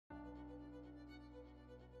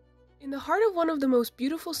In the heart of one of the most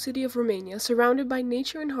beautiful cities of Romania, surrounded by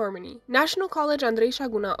nature and harmony, National College Andrei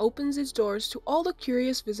Saguna opens its doors to all the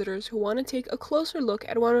curious visitors who want to take a closer look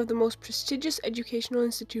at one of the most prestigious educational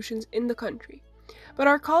institutions in the country. But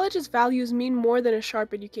our college's values mean more than a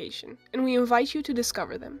sharp education, and we invite you to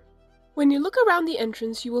discover them. When you look around the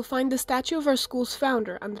entrance, you will find the statue of our school's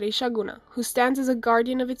founder, Andrei Saguna, who stands as a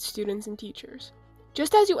guardian of its students and teachers.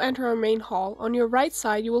 Just as you enter our main hall, on your right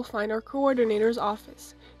side you will find our coordinator's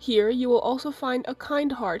office. Here, you will also find a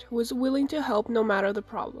kind heart who is willing to help no matter the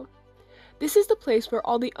problem. This is the place where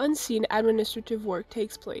all the unseen administrative work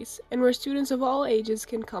takes place, and where students of all ages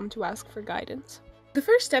can come to ask for guidance. The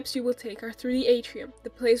first steps you will take are through the atrium, the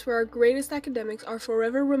place where our greatest academics are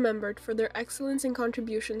forever remembered for their excellence and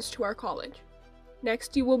contributions to our college.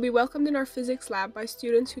 Next, you will be welcomed in our physics lab by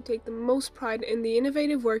students who take the most pride in the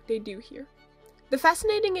innovative work they do here. The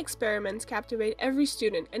fascinating experiments captivate every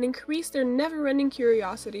student and increase their never-ending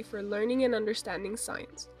curiosity for learning and understanding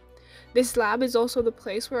science. This lab is also the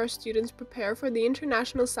place where our students prepare for the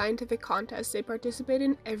international scientific contests they participate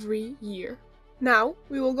in every year. Now,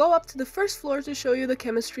 we will go up to the first floor to show you the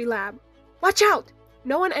chemistry lab. Watch out!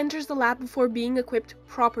 No one enters the lab before being equipped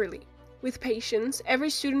properly. With patience, every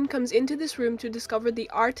student comes into this room to discover the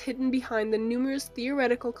art hidden behind the numerous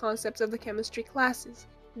theoretical concepts of the chemistry classes.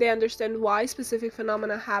 They understand why specific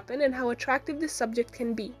phenomena happen and how attractive this subject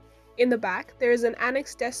can be. In the back, there is an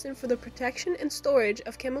annex destined for the protection and storage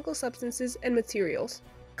of chemical substances and materials.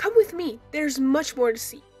 Come with me, there's much more to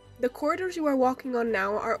see. The corridors you are walking on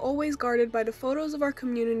now are always guarded by the photos of our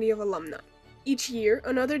community of alumni. Each year,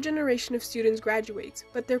 another generation of students graduates,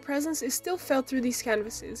 but their presence is still felt through these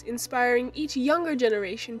canvases, inspiring each younger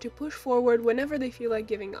generation to push forward whenever they feel like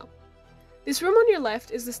giving up. This room on your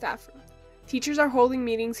left is the staff room. Teachers are holding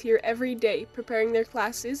meetings here every day, preparing their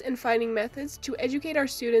classes and finding methods to educate our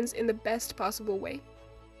students in the best possible way.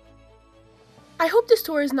 I hope this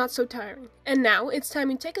tour is not so tiring, and now it's time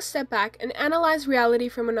to take a step back and analyze reality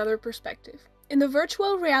from another perspective. In the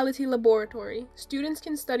virtual reality laboratory, students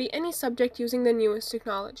can study any subject using the newest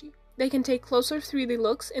technology. They can take closer 3D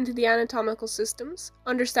looks into the anatomical systems,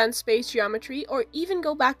 understand space geometry, or even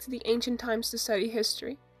go back to the ancient times to study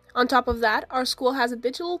history. On top of that, our school has a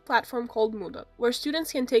digital platform called Moodle, where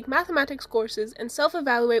students can take mathematics courses and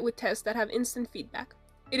self-evaluate with tests that have instant feedback.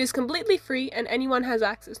 It is completely free and anyone has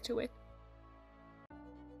access to it.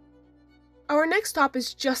 Our next stop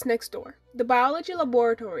is just next door. The biology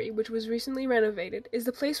laboratory, which was recently renovated, is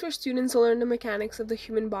the place where students learn the mechanics of the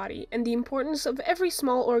human body and the importance of every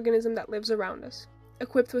small organism that lives around us.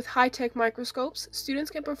 Equipped with high-tech microscopes,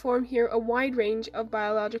 students can perform here a wide range of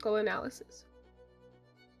biological analysis.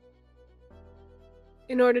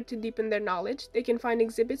 In order to deepen their knowledge, they can find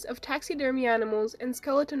exhibits of taxidermy animals and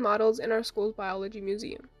skeleton models in our school's biology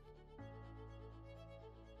museum.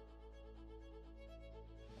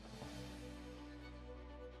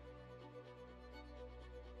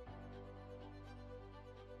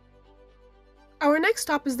 Our next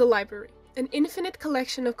stop is the library, an infinite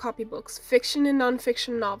collection of copybooks, fiction and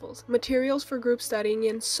non-fiction novels, materials for group studying,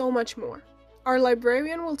 and so much more. Our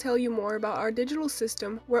librarian will tell you more about our digital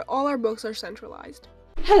system, where all our books are centralized.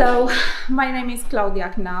 Hello, my name is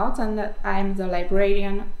Claudia Knaut and I'm the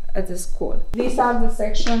librarian at the school. These are the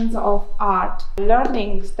sections of art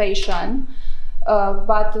learning station,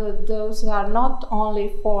 but those are not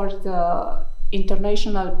only for the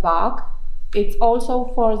international bug, it's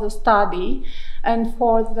also for the study and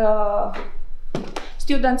for the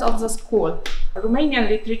students of the school. Romanian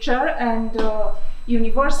literature and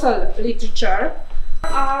universal literature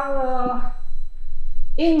are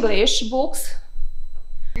English books.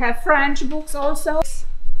 We have French books also,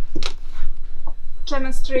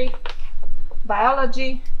 chemistry,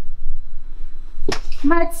 biology,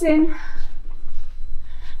 medicine.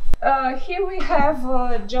 Here we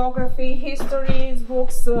have geography, history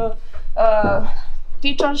books,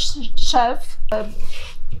 teacher's shelf,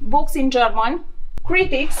 books in German,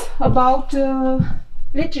 critics about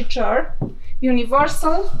literature,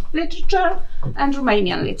 universal literature and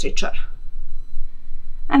Romanian literature.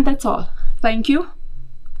 And that's all. Thank you.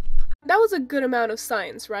 That was a good amount of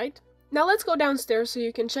science, right? Now let's go downstairs so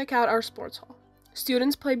you can check out our sports hall.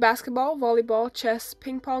 Students play basketball, volleyball, chess,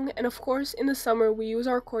 ping pong, and of course, in the summer we use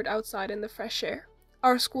our court outside in the fresh air.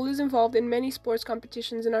 Our school is involved in many sports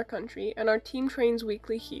competitions in our country, and our team trains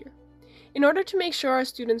weekly here. In order to make sure our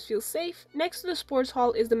students feel safe, next to the sports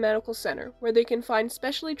hall is the medical center, where they can find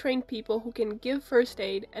specially trained people who can give first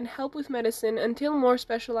aid and help with medicine until more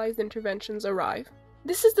specialized interventions arrive.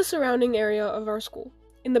 This is the surrounding area of our school.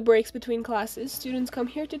 In the breaks between classes, students come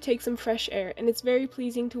here to take some fresh air, and it's very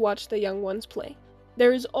pleasing to watch the young ones play.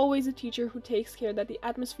 There is always a teacher who takes care that the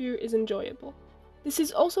atmosphere is enjoyable. This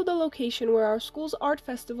is also the location where our school's art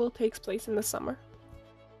festival takes place in the summer.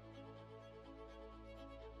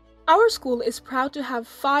 Our school is proud to have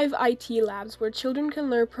 5 IT labs where children can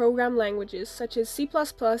learn program languages such as C++,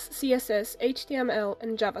 CSS, HTML,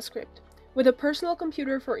 and JavaScript. With a personal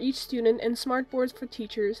computer for each student and smart boards for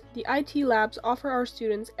teachers, the IT labs offer our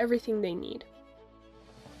students everything they need.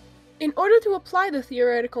 In order to apply the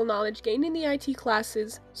theoretical knowledge gained in the IT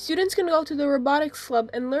classes, students can go to the robotics club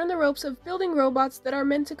and learn the ropes of building robots that are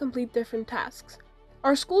meant to complete different tasks.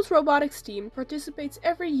 Our school's robotics team participates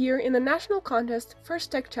every year in the national contest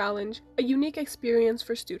First Tech Challenge, a unique experience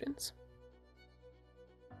for students.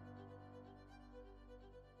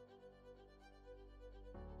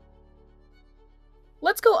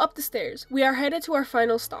 Let's go up the stairs. We are headed to our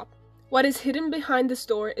final stop. What is hidden behind this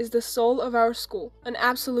door is the soul of our school, an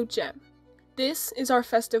absolute gem. This is our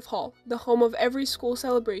festive hall, the home of every school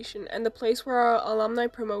celebration and the place where our alumni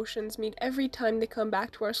promotions meet every time they come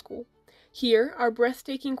back to our school. Here, our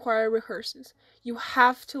breathtaking choir rehearses. You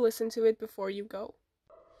have to listen to it before you go.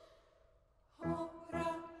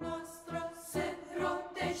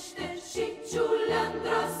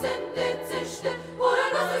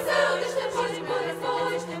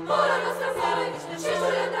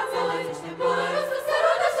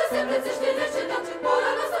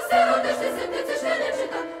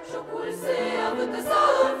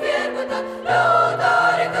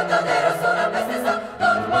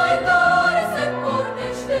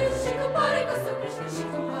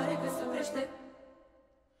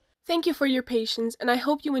 Thank you for your patience, and I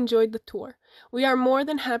hope you enjoyed the tour. We are more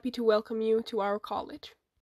than happy to welcome you to our college.